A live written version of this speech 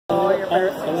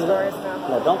embarrassing stories now.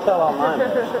 No, don't tell all mine.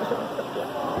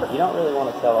 You don't really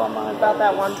want to tell all mine. About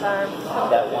that one time.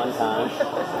 That one time.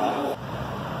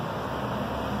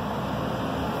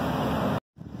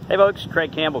 Hey folks,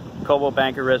 Craig Campbell, Coldwell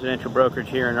Banker Residential Brokerage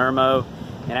here in Irmo.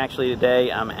 And actually today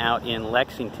I'm out in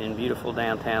Lexington, beautiful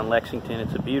downtown Lexington.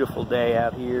 It's a beautiful day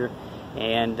out here.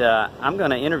 And I'm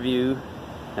going to interview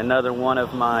another one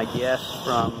of my guests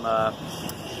from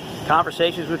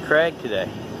Conversations with Craig today.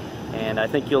 And I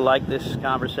think you'll like this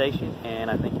conversation,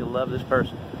 and I think you'll love this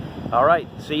person. All right,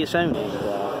 see you soon. And,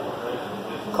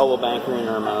 Coldwell Banker in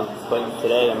Irmo, but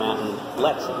today I'm out in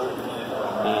Lexington.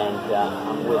 And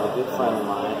I'm with a good friend of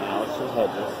mine, Allison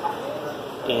Hedrick.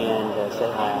 And say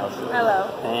hi, Allison.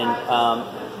 Hello.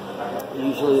 And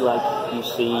usually, like you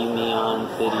see me on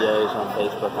videos on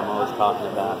Facebook, I'm always talking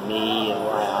about me and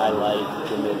why I like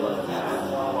the Midlands,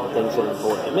 things that are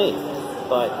important to me.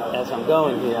 But as I'm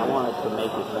going here, I wanted to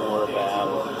make it more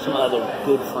about some other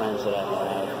good friends that I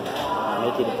have,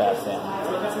 make it about them.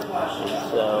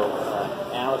 And so,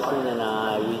 Allison and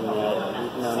I, we've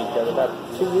known each other about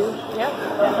 2 years? Yep.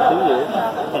 2 years.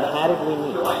 And how did we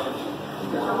meet?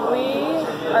 We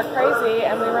are crazy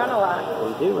and we run a lot.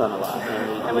 We do run a lot.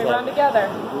 And we run together.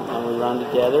 And we run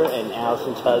together, and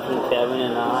Allison's husband, Kevin,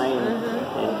 and I,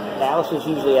 and Allison's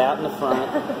usually out in the front,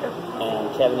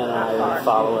 and Kevin and I are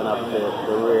following up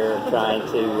the rear, trying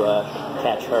to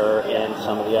catch her and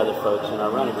some of the other folks in our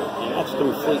running group. And that's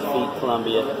through Fleet Feet,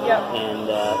 Columbia, and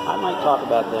I might talk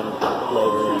about them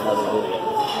later in another video.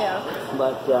 Yeah.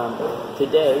 But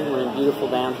today, we're in beautiful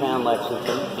downtown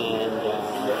Lexington, and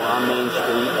on Main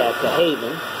Street at the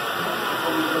Haven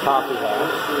Coffee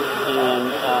House.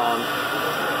 And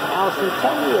Allison,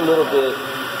 tell me a little bit,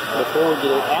 before we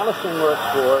get it, Allison works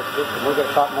for, we're going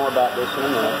to talk more about this in a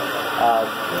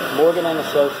minute, Morgan &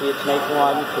 Associates,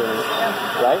 Nationwide Insurance,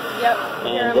 right? Yep,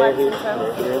 and they're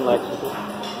here in Lexington.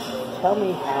 Tell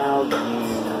me how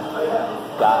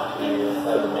you got here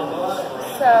to the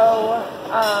Midlands. So,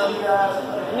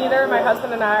 neither my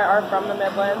husband and I are from the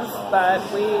Midlands, but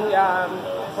we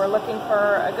were looking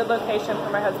for a good location for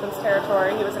my husband's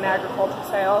territory. He was in agricultural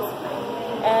sales,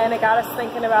 and it got us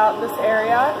thinking about this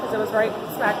area because it was right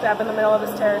smack dab in the middle of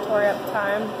his territory at the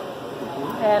time.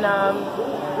 And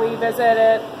we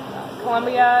visited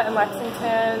Columbia and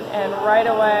Lexington, and right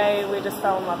away we just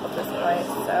fell in love with this place.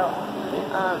 So,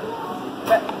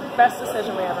 best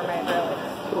decision we ever made, really.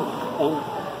 Cool.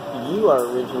 And you are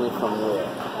originally from where?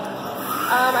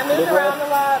 I moved around a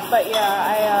lot, but yeah,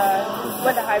 I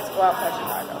went to high school outside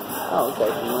Chicago. Oh, okay.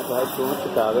 So you went to high school in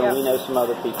Chicago. Yep. We know some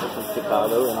other people from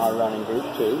Chicago in our running group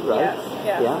too, right?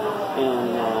 Yeah.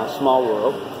 And small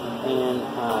world. And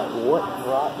what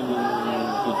brought you?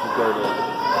 Did you go to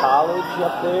college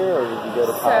up there, or did you go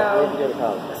to college? Where did you go to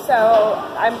college? So,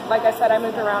 like I said, I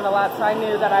moved around a lot, so I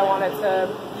knew that I wanted to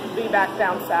be back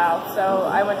down south. So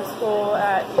I went to school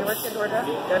at University of Georgia.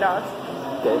 Go Dogs.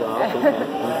 Go Dogs. Okay.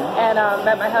 And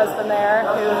met my husband there,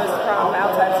 who was from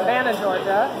outside Savannah,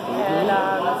 Georgia. And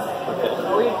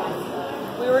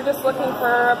we were just looking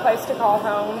for a place to call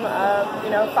home.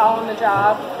 Following the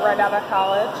job right out of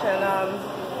college, and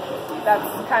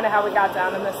that's kind of how we got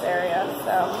down in this area.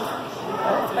 So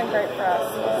it's been great for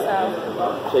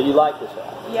us. So you like the South?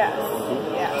 Yes.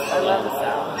 Yes, I love the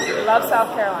South. I love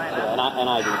South Carolina. Yeah, and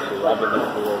I do too. I've been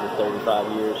there for over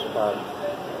 35 years.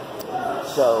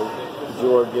 So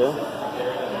Georgia,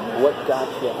 what got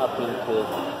you up into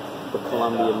the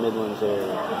Columbia Midlands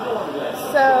area?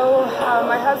 So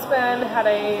my husband had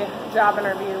a job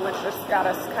interview, which just got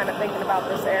us kind of thinking about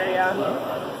this area.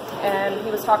 And he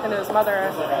was talking to his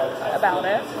mother about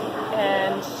it,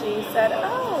 and she said,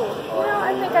 "Oh,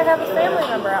 I think I have a family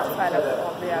member outside of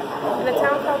Columbia in a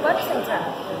town called Lexington.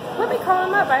 Let me call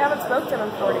him up. I haven't spoken to him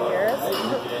in 40 years."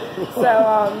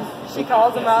 So she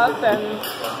calls him up, and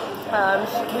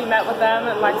we met with them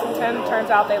in Lexington. Turns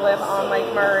out they live on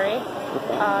Lake Murray.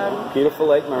 Beautiful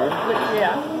Lake Murray.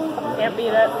 Yeah, can't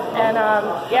beat it. And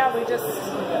we just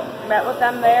met with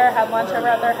them there, had lunch over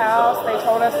at their house. They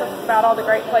told us about all the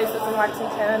great places in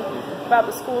Lexington, about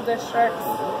the school districts,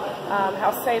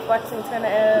 how safe Lexington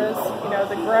is,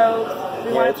 the growth.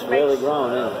 It's really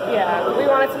grown, isn't it? Yeah, we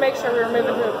wanted to make sure we were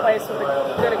moving to a place with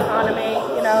a good economy,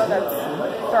 that's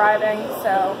thriving.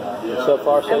 So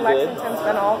far, so and Lexington's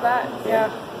been all of that. Yeah.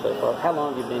 So far, how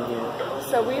long have you been here?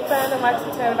 So we've been in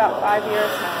Lexington about 5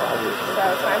 years now.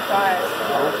 So time flies.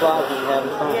 Time flies when you're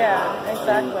having fun. Yeah,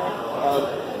 exactly. And,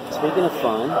 speaking of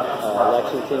fun,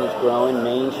 Lexington is growing.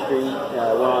 Main Street,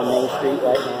 we're on Main Street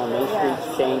right now. Main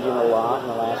Street's changing a lot in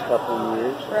the last couple of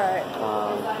years. Right.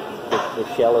 The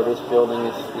shell of this building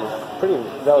is pretty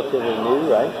relatively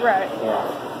new, right? Right. Yeah.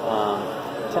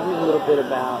 tell me a little bit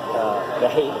about the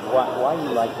Haven. Why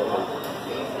you like the Haven?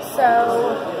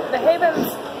 So the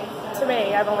Haven's, to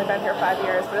me, I've only been here 5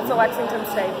 years, but it's a Lexington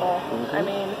staple. Mm-hmm. I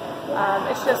mean,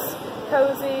 it's just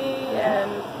cozy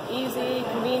and easy,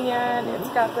 convenient. It's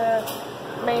got the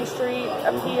Main Street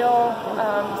appeal.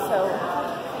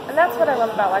 And that's what I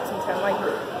love about Lexington. Like,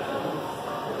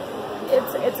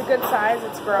 it's a good size.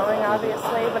 It's growing,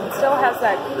 obviously, but it still has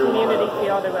that community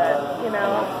feel to it, you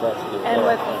know. And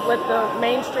with the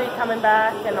Main Street coming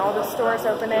back and all the stores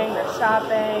opening, there's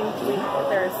shopping.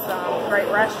 There's great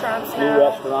restaurants now. New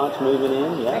restaurants moving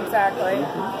in, yeah. Exactly.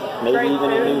 Mm-hmm. Maybe great even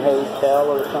food. a new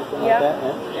hotel or something like that.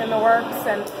 Yeah, in the works.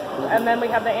 And then we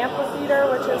have the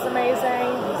amphitheater, which is amazing.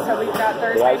 So we've got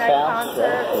Thursday night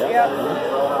concerts. Yep.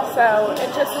 So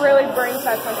it just really brings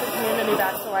that sense of community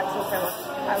back to Lexington,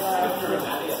 which I love.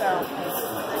 So.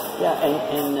 Yeah,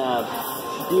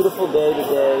 and beautiful day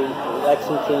today.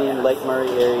 Lexington, Lake Murray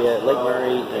area. Lake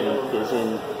Murray is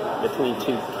in between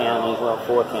two counties, well,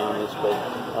 4 counties, but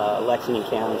Lexington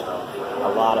County's a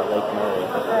lot of Lake Murray.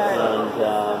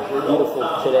 And beautiful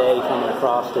today coming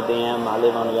across the dam. I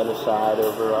live on the other side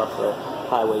over off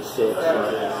Highway 6.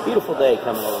 And beautiful day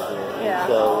coming over here. Yeah.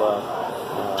 So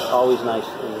always nice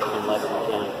in Lexington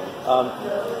County.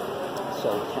 So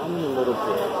tell me a little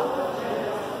bit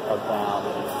about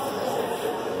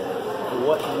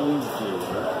what you do,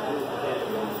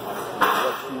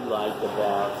 what you like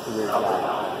about your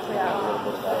job. Yeah. A little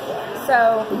bit about that.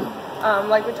 So,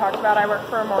 like we talked about, I work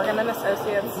for Morgan &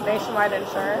 Associates, Nationwide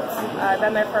Insurance. I've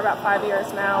been there for about 5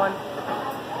 years now, and,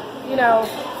 you know,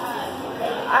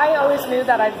 I always knew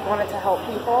that I wanted to help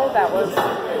people. That was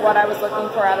what I was looking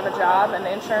for out of a job, and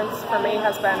insurance for me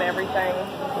has been everything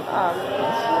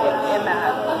in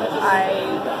that.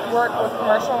 I work with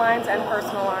commercial lines and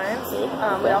personal lines.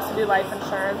 We also do life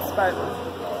insurance, but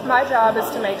my job is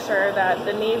to make sure that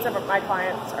the needs of my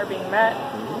clients are being met.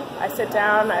 I sit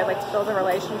down, I like to build a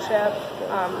relationship.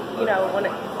 You know,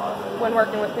 when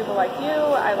working with people like you,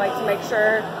 I like to make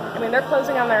sure, I mean, they're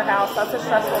closing on their house, that's a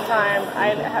stressful time.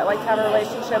 I like to have a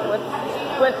relationship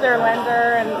with their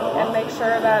lender and make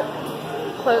sure that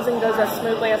closing goes as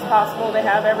smoothly as possible. They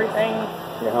have everything.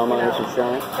 Their homeowner's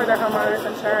insurance? For their homeowner's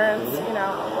insurance, you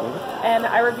know. And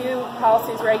I review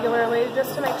policies regularly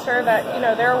just to make sure that, you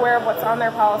know, they're aware of what's on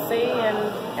their policy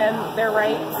and their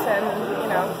rights and, you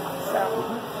know,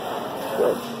 so.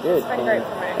 Good. It's been great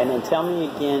for me. And then tell me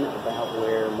again about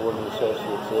where Morgan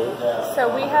Associates is.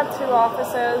 So we have 2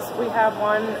 offices. We have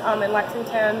one in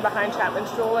Lexington behind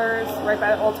Chapman's Jewelers, right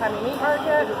by the Old Timey Meat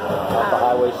Market. Off of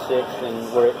Highway 6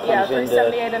 and where it comes into...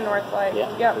 378 in North Lake.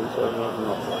 Yeah, yep. 378 in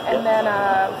North Lake. And then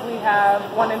we have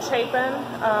one in Chapin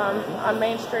on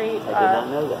Main Street. I did not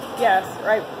know that. Yes,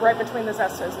 right between the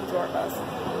Zestos and Zorbas.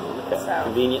 Okay. So,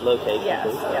 convenient location. Yes,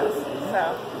 too. yes.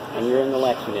 So. And you're in the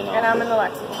Lexington office. And I'm in the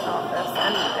Lexington office,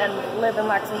 and live in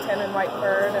Lexington and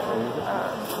Whiteford, and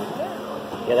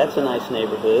yeah, that's a nice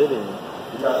neighborhood, and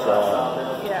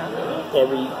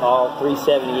all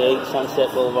 378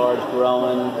 Sunset Boulevard's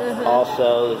growing.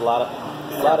 Also, there's a lot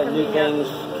of new things,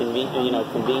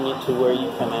 convenient to where you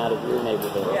come out of your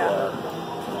neighborhood. Yeah.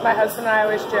 My husband and I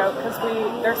always joke because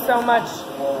there's so much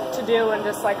to do in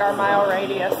just like our mile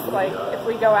radius. Like if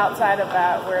we go outside of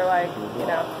that, we're like, you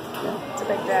know. It's a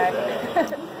big day.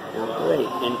 Great.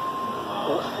 And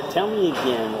tell me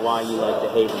again why you like the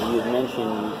Haven. You had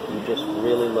mentioned you just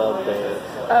really love their...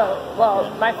 Oh,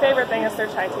 well, my favorite thing is their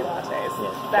chai tea lattes.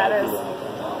 Yes, that is,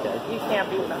 okay. You can't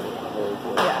beat them. Very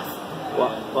good. Yes.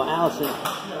 Well, Allison,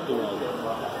 you know,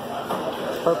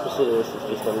 the purpose of this is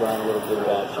just to learn a little bit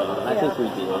about you, and I think we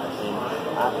did.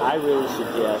 And I really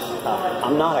suggest,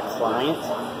 I'm not a client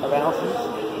of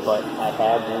Allison's, but I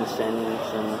have been sending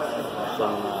some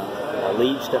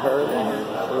leads to her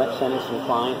and sending some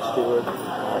clients to her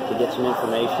to get some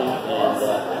information, and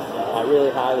I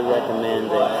really highly recommend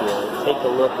that you take a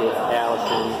look at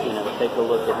Allison, you know, take a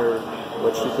look at her,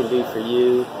 what she can do for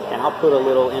you, and I'll put a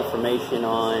little information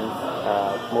on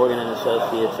Morgan &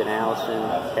 Associates and Allison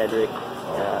Hedrick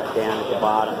down at the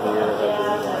bottom here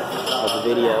of the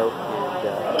video.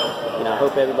 And, you know, I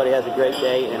hope everybody has a great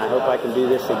day, and I hope I can do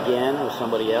this again with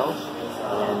somebody else.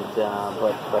 And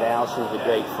but Allison's a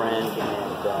great friend,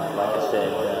 and like I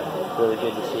said, really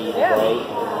good to see you today.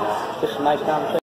 And, just a nice conversation.